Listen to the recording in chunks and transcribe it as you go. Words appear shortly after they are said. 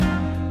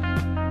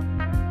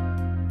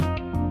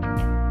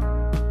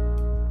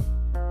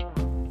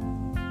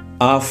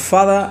Our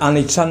Father and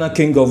eternal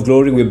King of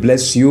glory, we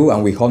bless you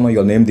and we honor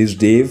your name this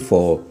day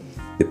for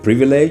the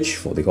privilege,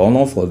 for the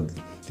honor, for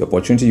the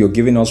opportunity you're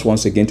giving us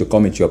once again to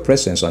come into your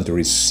presence and to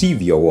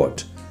receive your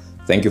word.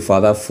 Thank you,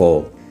 Father,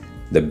 for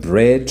the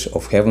bread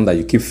of heaven that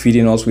you keep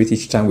feeding us with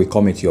each time we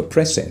come into your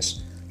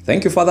presence.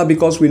 Thank you, Father,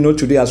 because we know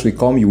today as we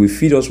come, you will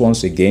feed us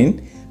once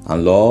again.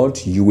 And Lord,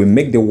 you will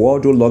make the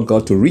word, oh Lord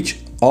God, to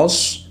reach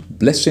us,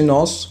 blessing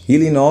us,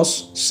 healing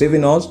us,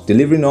 saving us,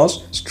 delivering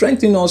us,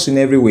 strengthening us in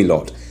every way,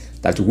 Lord.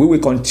 That we will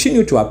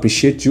continue to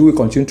appreciate you, we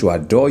continue to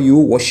adore you,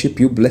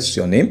 worship you, bless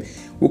your name.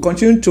 We'll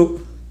continue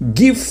to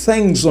give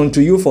thanks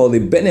unto you for the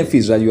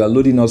benefits that you are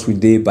loading us with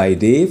day by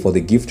day, for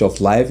the gift of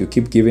life you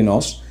keep giving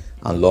us.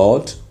 And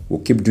Lord,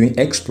 we'll keep doing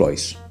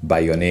exploits by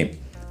your name.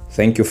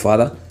 Thank you,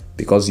 Father,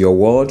 because your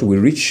word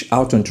will reach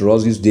out unto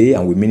us this day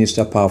and will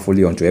minister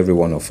powerfully unto every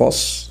one of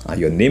us. And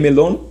your name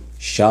alone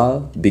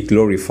shall be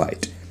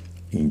glorified.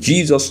 In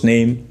Jesus'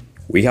 name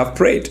we have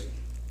prayed.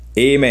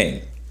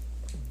 Amen.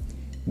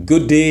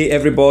 Good day,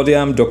 everybody.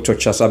 I'm Dr.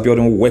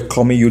 Chasabiodun,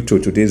 welcoming you to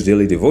today's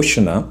Daily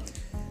Devotional.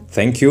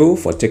 Thank you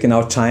for taking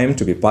our time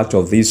to be part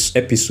of this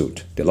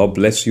episode. The Lord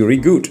bless you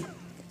really good.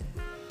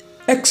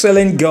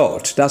 Excellent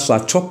God, that's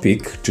our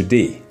topic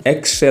today.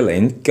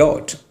 Excellent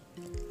God.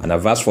 And our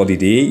verse for the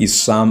day is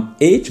Psalm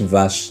 8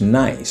 verse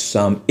 9.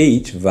 Psalm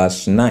 8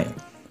 verse 9.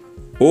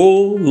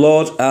 O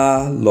Lord,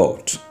 our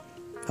Lord,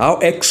 how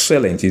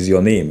excellent is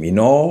your name in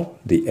all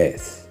the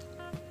earth.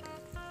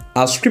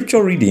 Our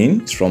scripture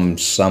reading is from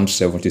Psalm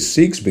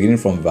 76, beginning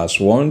from verse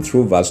 1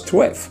 through verse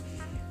 12.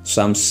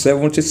 Psalm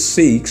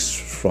 76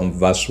 from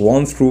verse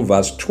 1 through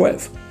verse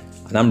 12.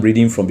 And I'm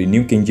reading from the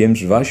New King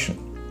James Version.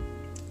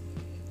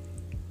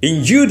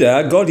 In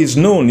Judah, God is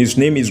known, his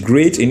name is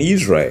great in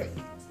Israel.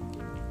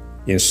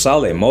 In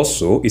Salem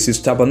also is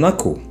his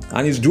tabernacle,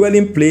 and his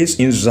dwelling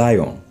place in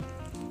Zion.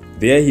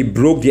 There he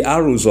broke the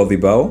arrows of the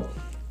bow,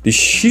 the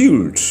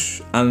shield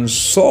and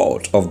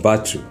sword of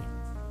battle.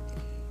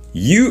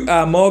 You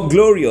are more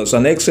glorious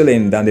and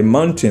excellent than the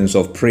mountains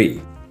of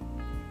prey.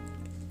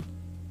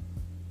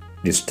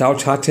 The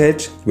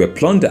stout-hearted were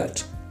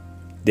plundered.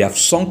 They have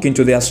sunk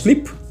into their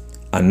sleep,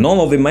 and none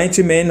of the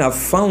mighty men have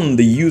found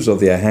the use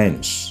of their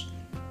hands.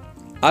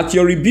 At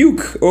your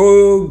rebuke,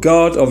 O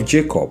God of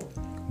Jacob,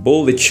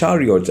 both the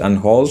chariot and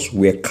horse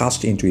were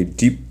cast into a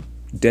deep,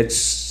 dead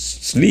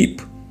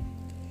sleep.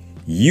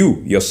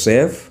 You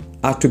yourself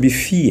are to be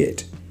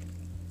feared,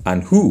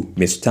 and who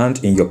may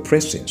stand in your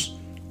presence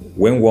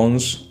when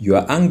once you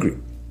are angry?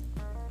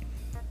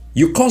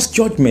 You caused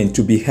judgment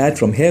to be heard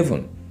from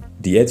heaven.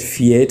 The earth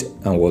feared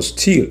and was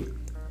still.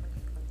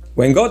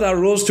 When God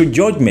arose to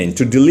judgment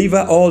to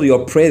deliver all the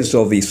oppressed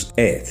of this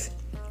earth,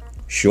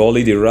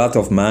 surely the wrath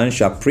of man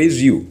shall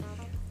praise you.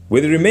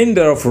 With the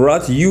remainder of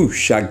wrath you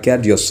shall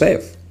guard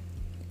yourself.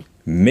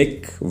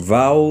 Make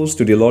vows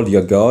to the Lord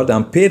your God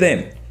and pay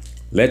them.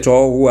 Let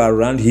all who are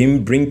around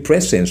him bring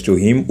presents to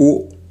him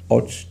who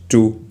ought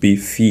to be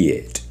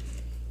feared.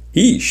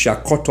 He shall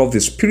cut off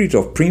the spirit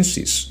of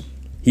princes.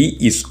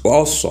 He is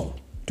awesome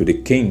to the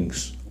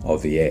kings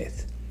of the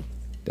earth.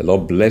 The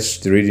Lord bless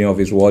the reading of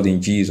his word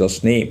in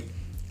Jesus' name.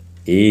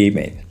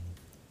 Amen.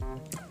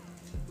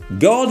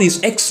 God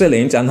is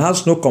excellent and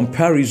has no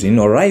comparison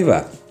or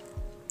rival.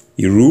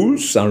 He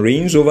rules and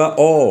reigns over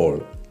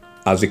all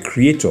as the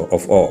creator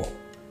of all.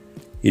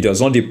 He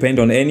does not depend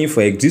on any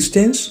for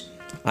existence,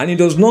 and he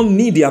does not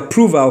need the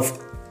approval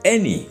of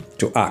any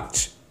to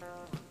act.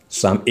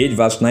 Psalm 8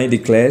 verse 9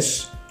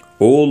 declares,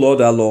 O Lord,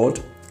 our Lord,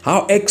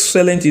 how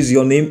excellent is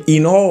your name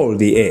in all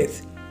the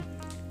earth.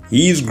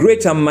 He is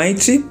great and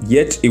mighty,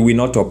 yet he will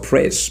not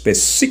oppress, but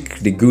seek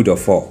the good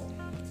of all.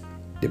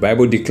 The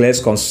Bible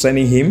declares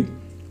concerning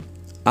him,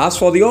 as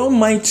for the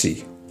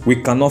Almighty,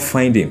 we cannot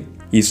find him.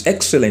 He is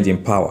excellent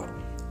in power,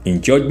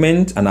 in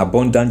judgment and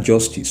abundant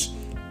justice.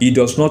 He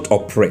does not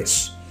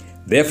oppress.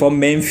 Therefore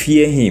men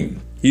fear him.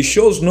 He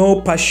shows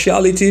no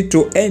partiality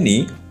to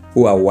any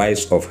who are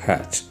wise of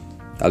heart.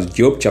 That's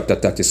Job chapter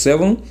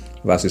 37,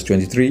 verses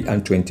 23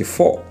 and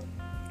 24.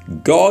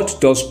 God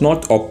does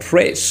not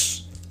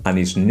oppress and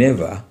is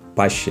never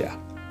partial.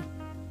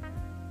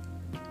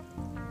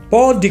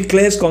 Paul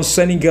declares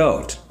concerning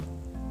God,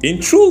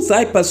 in truth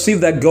I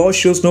perceive that God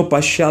shows no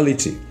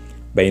partiality,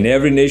 but in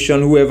every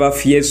nation whoever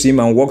fears him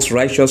and works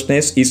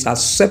righteousness is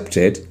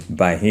accepted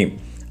by him.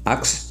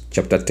 Acts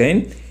chapter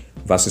 10,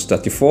 verses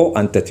 34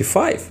 and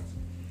 35.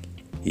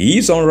 He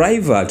is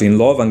unrivaled in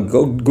love and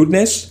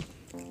goodness,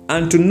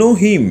 and to know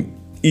him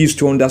is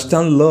to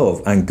understand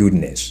love and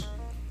goodness.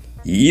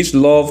 He is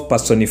love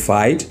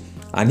personified,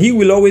 and he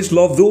will always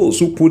love those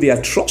who put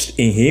their trust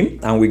in him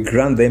and will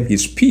grant them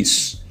his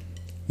peace.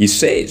 He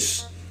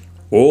says,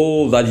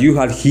 Oh, that you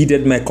had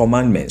heeded my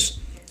commandments,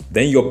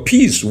 then your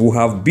peace would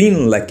have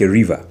been like a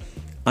river,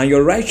 and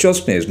your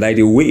righteousness like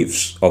the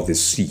waves of the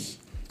sea.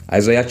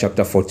 Isaiah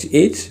chapter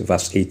 48,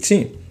 verse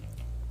 18.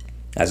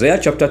 Isaiah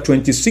chapter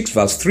 26,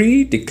 verse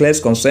 3 declares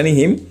concerning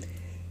him,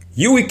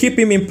 You will keep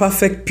him in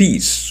perfect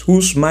peace,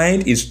 whose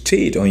mind is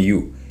stayed on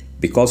you,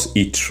 because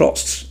he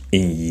trusts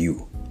in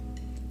you.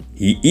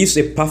 He is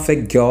a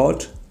perfect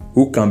God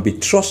who can be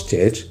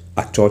trusted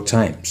at all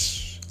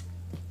times.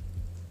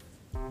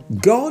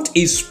 God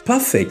is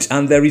perfect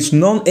and there is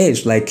none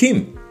else like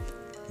him.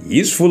 He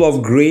is full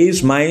of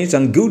grace, might,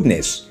 and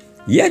goodness,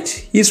 yet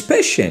he is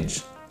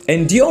patient,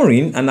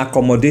 enduring, and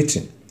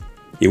accommodating.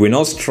 He will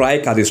not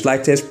strike at the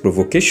slightest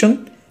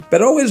provocation,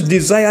 but always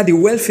desire the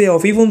welfare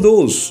of even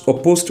those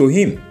opposed to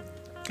him,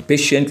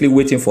 patiently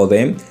waiting for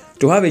them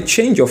to have a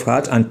change of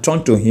heart and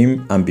turn to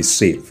him and be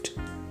saved.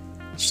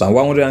 Psalm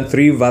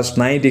 103 verse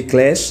 9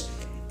 declares,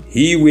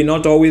 "He will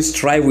not always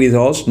strive with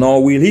us,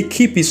 nor will he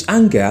keep his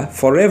anger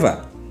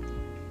forever."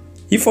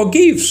 He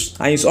forgives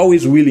and is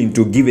always willing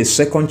to give a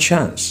second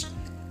chance.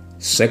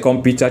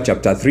 2 Peter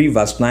chapter 3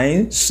 verse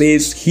 9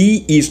 says,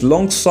 "He is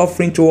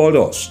long-suffering toward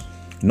us,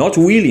 not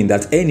willing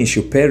that any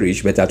should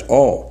perish, but that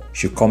all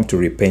should come to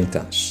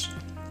repentance."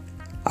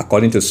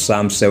 According to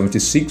Psalm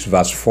 76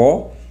 verse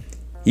 4,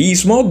 he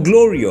is more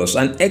glorious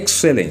and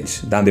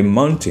excellent than the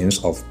mountains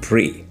of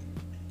prey.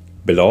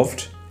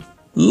 Beloved,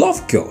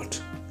 love God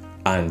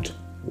and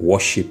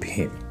worship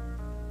him.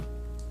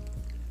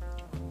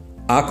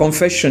 Our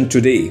confession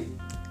today: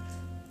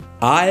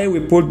 I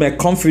will put my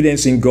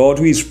confidence in God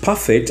who is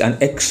perfect and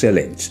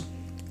excellent.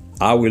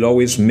 I will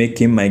always make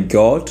him my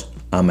God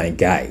and my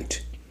guide.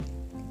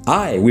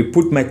 I will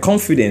put my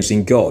confidence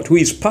in God who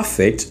is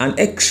perfect and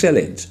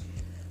excellent.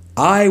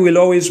 I will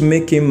always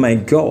make him my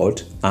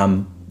God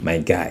and my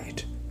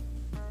guide.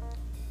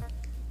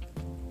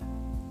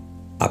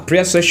 Our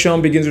prayer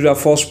session begins with our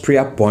first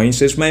prayer point. It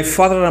says, "My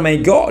Father and my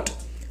God,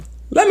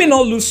 let me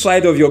not lose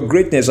sight of your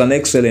greatness and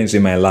excellence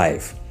in my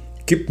life.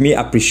 Keep me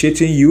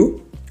appreciating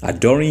you,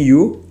 adoring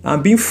you,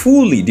 and being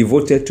fully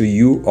devoted to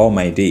you all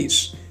my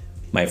days.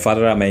 My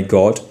Father and my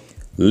God,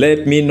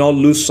 let me not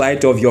lose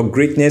sight of your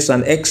greatness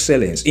and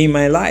excellence in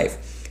my life.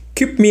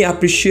 Keep me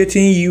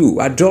appreciating you,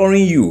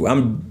 adoring you,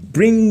 and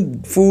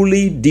being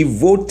fully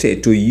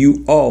devoted to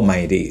you all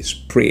my days."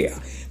 Prayer.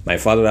 My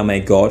Father and my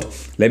God,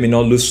 let me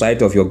not lose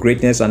sight of your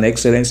greatness and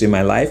excellence in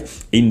my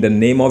life. In the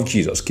name of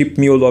Jesus, keep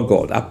me, O Lord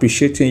God,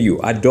 appreciating you,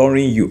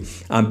 adoring you,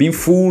 and being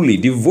fully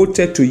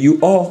devoted to you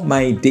all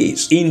my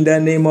days. In the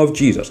name of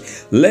Jesus,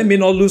 let me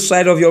not lose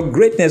sight of your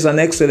greatness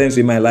and excellence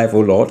in my life, O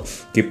Lord.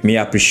 Keep me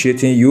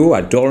appreciating you,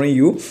 adoring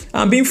you,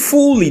 and being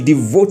fully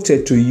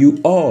devoted to you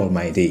all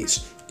my days.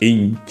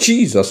 In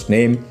Jesus'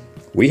 name,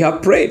 we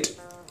have prayed.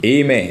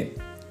 Amen.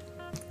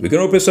 We're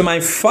going to pray, say, "My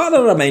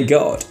Father and my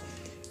God,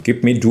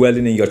 keep me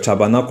dwelling in your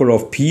tabernacle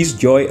of peace,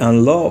 joy,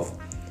 and love.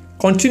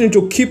 Continue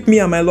to keep me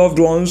and my loved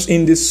ones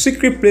in the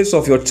secret place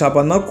of your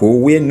tabernacle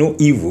where no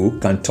evil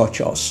can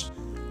touch us.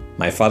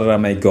 My Father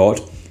and my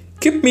God,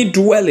 keep me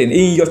dwelling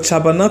in your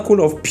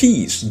tabernacle of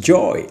peace,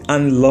 joy,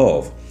 and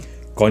love.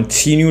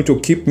 Continue to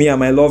keep me and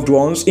my loved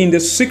ones in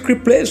the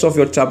secret place of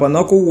your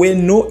tabernacle where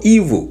no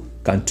evil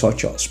can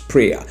touch us."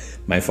 Prayer.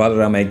 My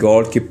Father and my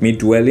God, keep me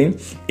dwelling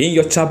in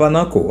your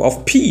tabernacle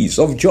of peace,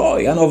 of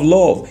joy, and of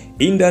love.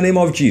 In the name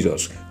of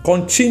Jesus,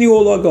 continue,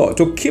 O Lord God,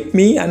 to keep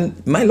me and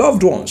my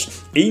loved ones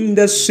in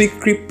the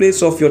secret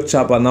place of your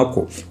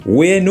tabernacle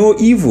where no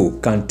evil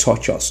can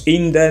touch us.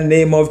 In the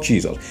name of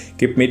Jesus,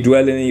 keep me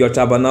dwelling in your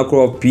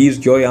tabernacle of peace,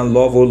 joy, and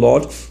love, O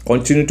Lord.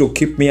 Continue to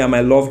keep me and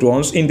my loved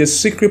ones in the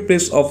secret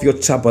place of your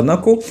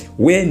tabernacle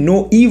where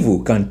no evil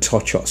can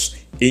touch us.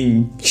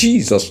 In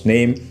Jesus'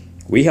 name,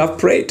 we have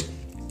prayed.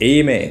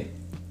 Amen.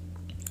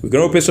 We're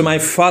going to pray, so, "My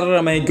Father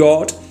and my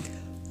God,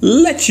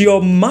 let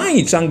your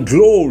might and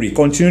glory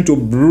continue to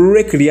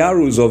break the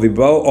arrows of the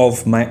bow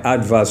of my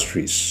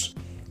adversaries.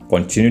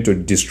 Continue to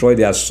destroy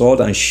their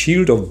sword and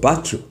shield of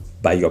battle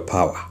by your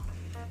power.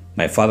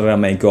 My Father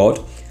and my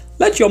God,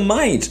 let your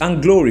might and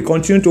glory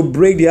continue to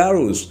break the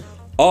arrows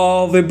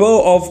of the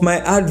bow of my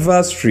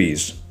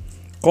adversaries.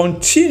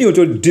 Continue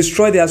to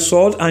destroy their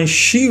sword and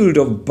shield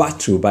of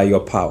battle by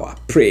your power."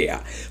 Prayer.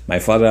 My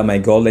Father and my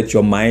God, let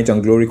your might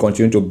and glory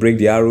continue to break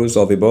the arrows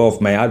of the bow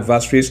of my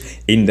adversaries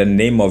in the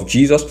name of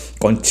Jesus.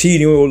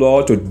 Continue, O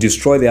Lord, to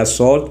destroy their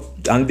sword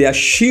and their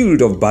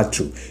shield of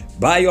battle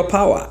by your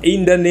power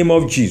in the name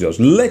of Jesus.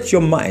 Let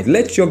your might,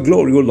 let your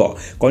glory, O Lord,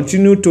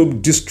 continue to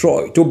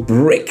destroy, to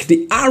break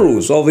the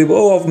arrows of the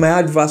bow of my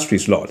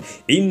adversaries, Lord,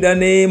 in the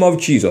name of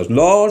Jesus.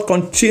 Lord,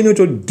 continue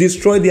to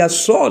destroy their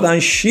sword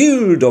and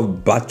shield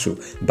of battle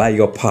by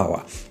your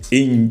power.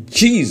 In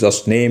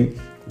Jesus' name,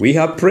 we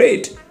have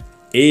prayed.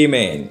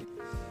 Amen.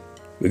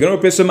 We're going to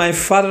pray, so, "My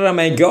Father and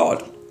my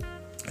God,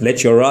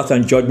 let your wrath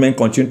and judgment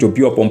continue to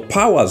be upon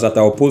powers that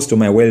are opposed to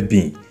my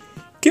well-being.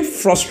 Keep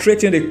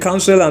frustrating the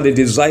counsel and the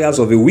desires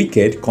of the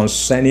wicked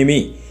concerning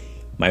me.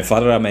 My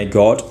Father and my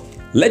God,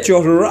 let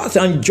your wrath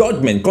and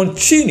judgment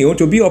continue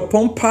to be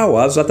upon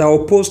powers that are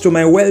opposed to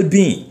my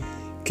well-being.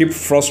 Keep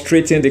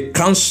frustrating the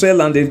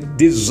counsel and the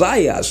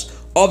desires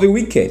of the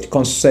wicked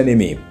concerning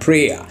me.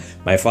 Prayer.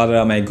 My Father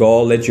and my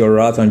God, let your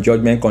wrath and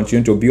judgment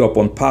continue to be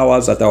upon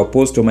powers that are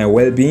opposed to my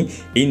well-being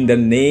in the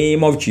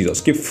name of Jesus.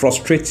 Keep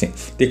frustrating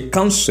the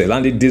counsel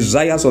and the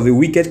desires of the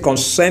wicked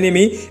concerning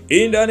me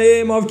in the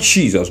name of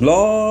Jesus.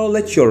 Lord,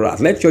 let your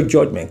wrath, let your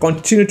judgment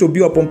continue to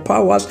be upon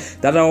powers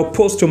that are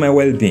opposed to my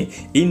well-being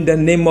in the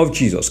name of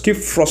Jesus. Keep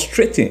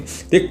frustrating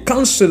the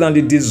counsel and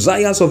the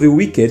desires of the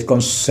wicked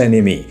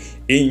concerning me.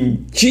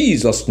 In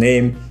Jesus'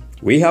 name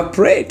we have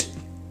prayed.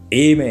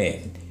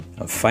 Amen.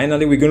 And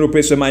finally, we're going to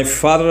pray, say, my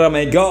Father and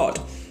my God,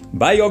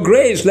 by your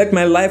grace, let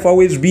my life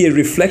always be a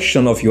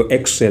reflection of your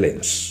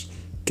excellence.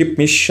 Keep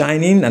me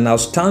shining and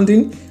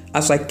outstanding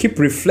as I keep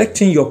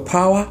reflecting your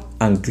power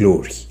and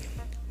glory.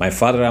 My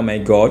Father and my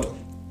God,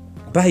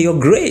 by your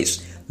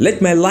grace,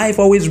 let my life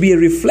always be a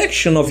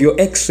reflection of your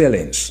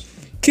excellence.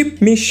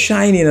 Keep me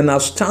shining and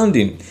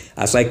outstanding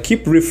as I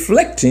keep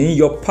reflecting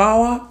your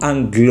power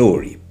and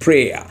glory.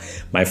 Prayer.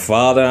 My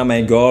Father and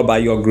my God, by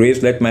your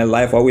grace, let my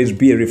life always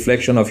be a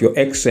reflection of your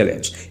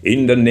excellence.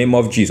 In the name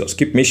of Jesus,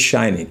 keep me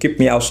shining, keep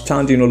me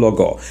outstanding, O Lord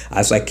God,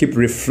 as I keep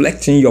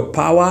reflecting your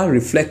power,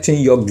 reflecting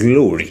your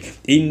glory.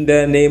 In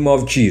the name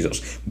of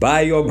Jesus,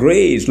 by your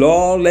grace,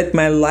 Lord, let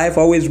my life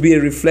always be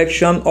a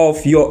reflection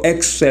of your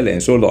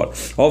excellence, O Lord,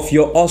 of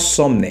your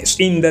awesomeness.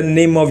 In the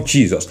name of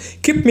Jesus,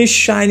 keep me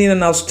shining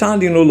and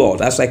outstanding, O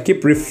Lord, as I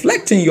keep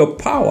reflecting your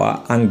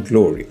power and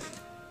glory.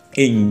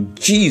 In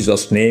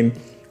Jesus' name,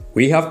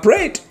 we have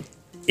prayed.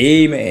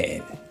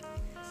 Amen.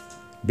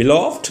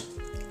 Beloved,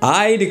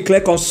 I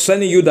declare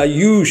concerning you that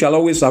you shall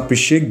always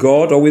appreciate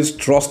God, always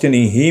trusting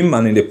in Him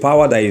and in the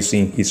power that is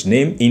in His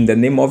name, in the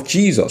name of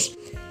Jesus.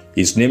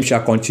 His name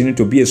shall continue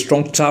to be a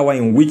strong tower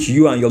in which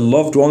you and your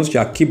loved ones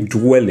shall keep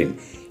dwelling.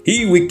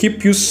 He will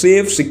keep you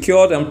safe,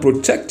 secured, and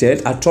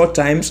protected at all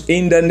times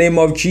in the name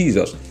of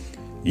Jesus.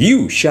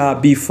 You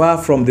shall be far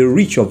from the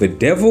reach of the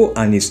devil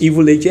and his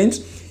evil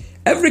agents.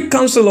 Every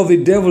counsel of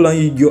the devil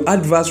and your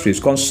adversaries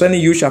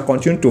concerning you shall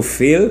continue to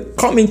fail,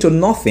 coming to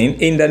nothing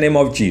in the name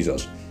of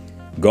Jesus.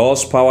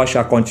 God's power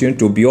shall continue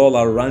to be all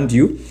around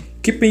you,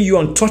 keeping you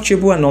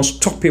untouchable and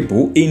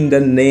unstoppable in the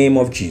name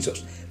of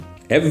Jesus.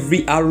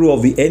 Every arrow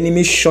of the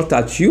enemy shot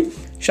at you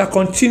shall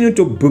continue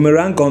to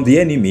boomerang on the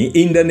enemy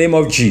in the name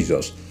of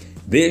Jesus.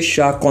 They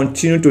shall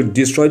continue to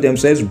destroy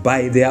themselves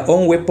by their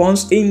own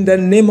weapons in the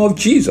name of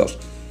Jesus.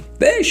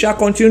 They shall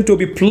continue to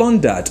be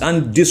plundered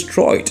and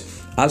destroyed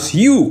as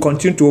you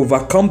continue to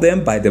overcome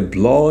them by the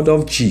blood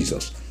of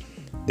Jesus.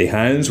 The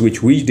hands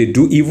with which they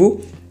do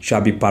evil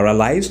shall be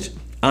paralyzed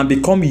and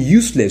become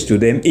useless to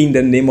them in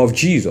the name of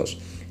Jesus.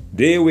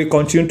 They will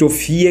continue to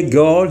fear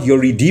God, your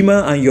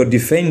Redeemer and your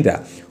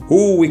Defender,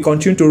 who will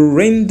continue to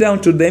rain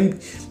down to them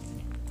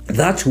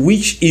that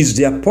which is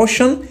their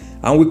portion,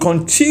 and will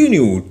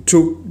continue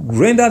to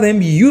render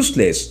them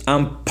useless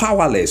and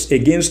powerless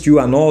against you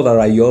and all that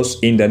are yours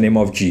in the name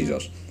of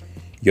Jesus.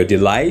 Your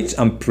delight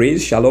and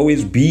praise shall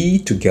always be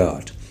to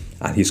God,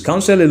 and His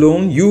counsel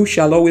alone you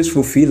shall always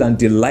fulfill and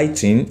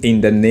delight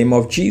in the name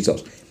of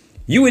Jesus.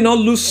 You will not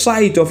lose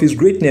sight of His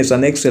greatness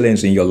and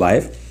excellence in your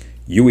life.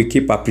 You will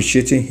keep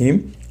appreciating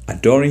Him,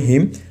 adoring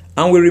Him,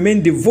 and will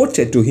remain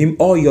devoted to Him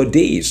all your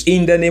days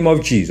in the name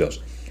of Jesus.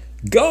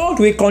 God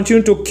will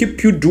continue to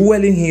keep you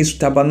dwelling in His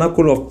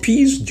tabernacle of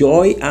peace,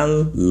 joy,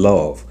 and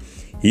love.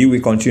 He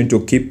will continue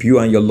to keep you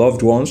and your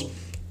loved ones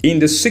in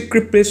the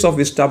secret place of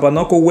His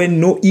tabernacle where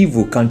no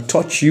evil can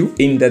touch you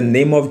in the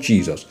name of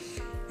Jesus.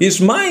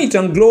 His might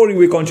and glory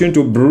will continue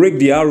to break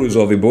the arrows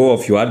of the bow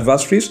of your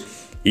adversaries.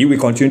 He will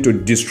continue to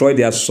destroy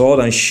their sword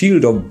and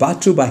shield of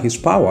battle by His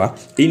power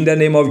in the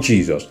name of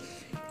Jesus.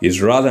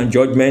 His wrath and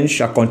judgment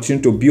shall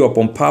continue to be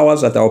upon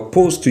powers that are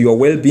opposed to your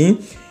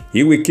well-being.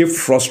 He will keep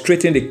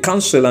frustrating the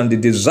counsel and the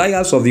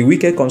desires of the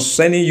wicked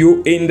concerning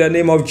you in the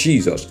name of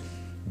Jesus.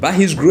 By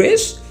His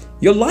grace,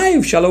 your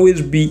life shall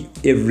always be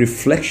a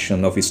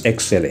reflection of His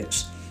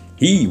excellence.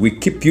 He will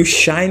keep you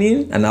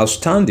shining and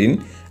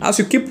outstanding as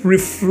you keep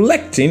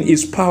reflecting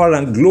His power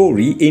and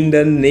glory in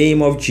the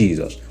name of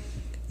Jesus.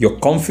 Your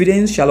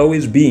confidence shall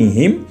always be in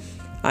Him,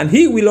 and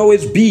He will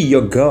always be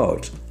your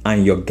God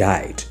and your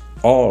guide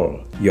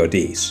all your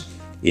days.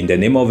 In the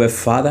name of the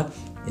Father,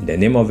 in the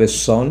name of the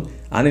Son,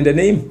 and in the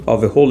name of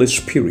the Holy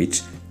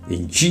Spirit,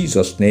 in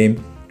Jesus'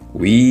 name,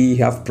 we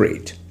have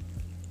prayed.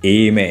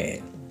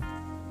 Amen.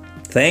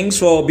 Thanks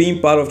for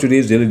being part of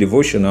today's Daily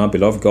Devotional.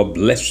 Beloved, God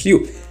bless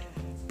you.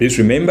 Please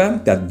remember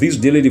that this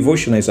Daily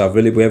Devotional is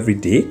available every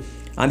day,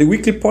 and the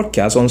weekly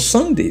podcast on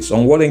Sundays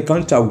on Word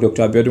Encounter with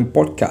Dr. Abiodun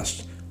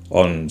Podcast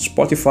on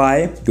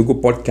Spotify, Google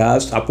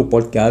Podcasts, Apple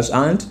Podcasts,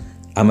 and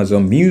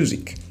Amazon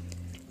Music.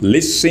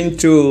 Listen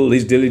to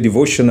this Daily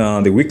Devotional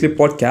and the weekly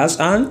podcast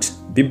and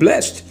be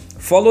blessed.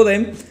 Follow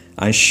them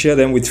and share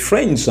them with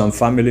friends and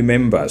family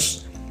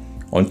members.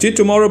 Until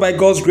tomorrow, by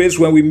God's grace,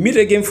 when we meet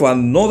again for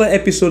another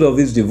episode of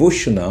this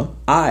devotional,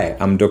 I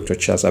am Dr.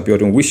 Charles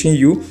Abiodun, wishing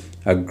you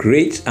a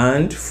great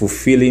and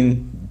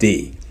fulfilling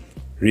day.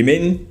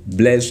 Remain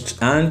blessed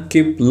and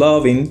keep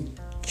loving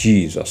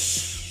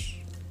Jesus.